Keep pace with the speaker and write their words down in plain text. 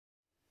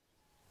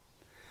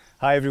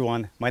Hi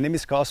everyone, my name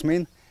is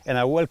Cosmin and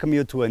I welcome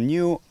you to a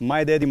new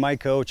My Daddy, My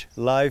Coach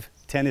live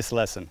tennis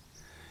lesson.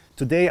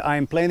 Today I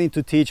am planning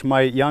to teach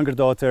my younger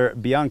daughter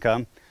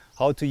Bianca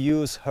how to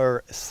use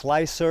her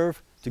slice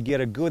serve to get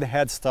a good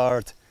head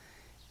start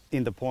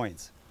in the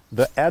points.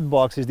 The ad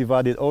box is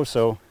divided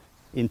also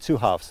in two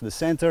halves, the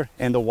center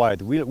and the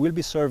wide. We'll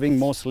be serving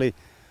mostly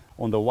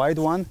on the wide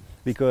one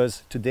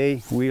because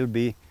today we'll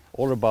be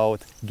all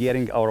about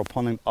getting our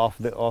opponent off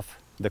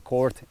the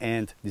court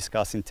and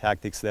discussing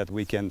tactics that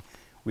we can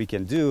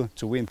do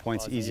to win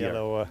points easier.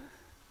 Yellow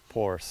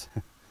pores.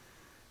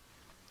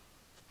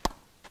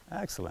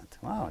 Excellent.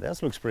 Wow,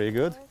 that looks pretty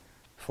good.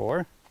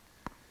 4.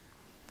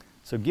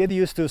 So get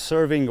used to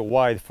serving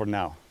wide for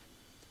now.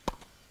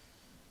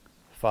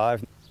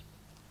 5.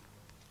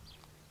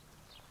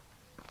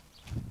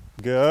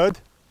 Good.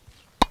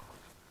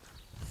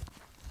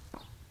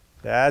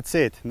 That's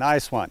it.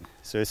 Nice one.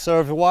 So you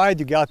served wide,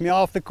 you got me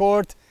off the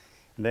court,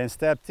 and then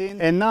stepped in.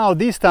 And now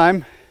this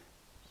time,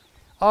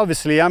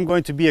 obviously I'm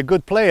going to be a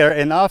good player,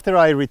 and after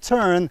I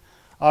return,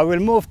 I will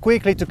move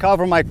quickly to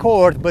cover my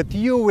court, but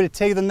you will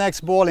take the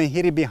next ball and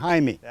hit it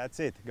behind me. That's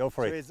it. Go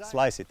for it.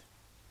 Slice it.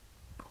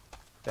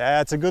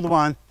 That's a good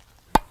one.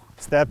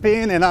 Step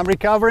in and I'm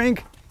recovering.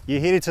 You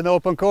hit it to the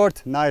open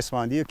court. Nice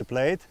one. You can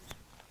play it.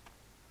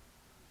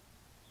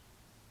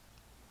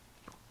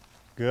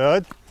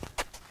 Good.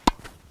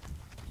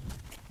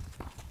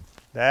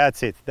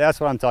 That's it. That's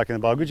what I'm talking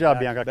about. Good job,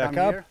 Bianca. Back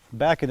up. Here.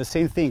 Back and the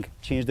same thing.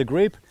 Change the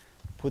grip.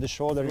 Put the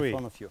shoulder in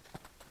front of you.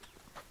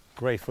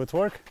 Great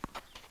footwork.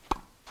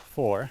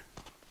 4.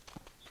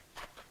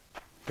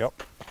 Go.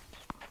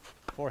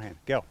 Forehand.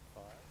 Go.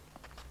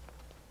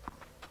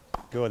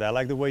 Good. I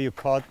like the way you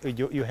caught.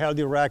 You held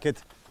your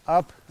racket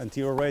up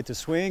until you're ready to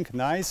swing.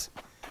 Nice.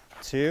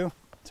 2.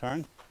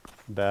 Turn.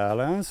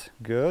 Balance.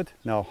 Good.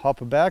 Now hop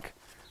back.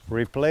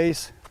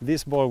 Replace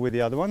this ball with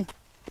the other one.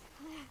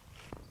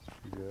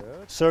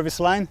 Good. Service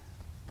line,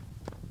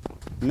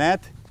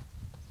 net,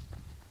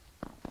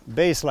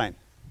 baseline.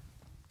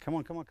 Come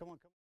on, come on, come on,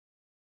 come on.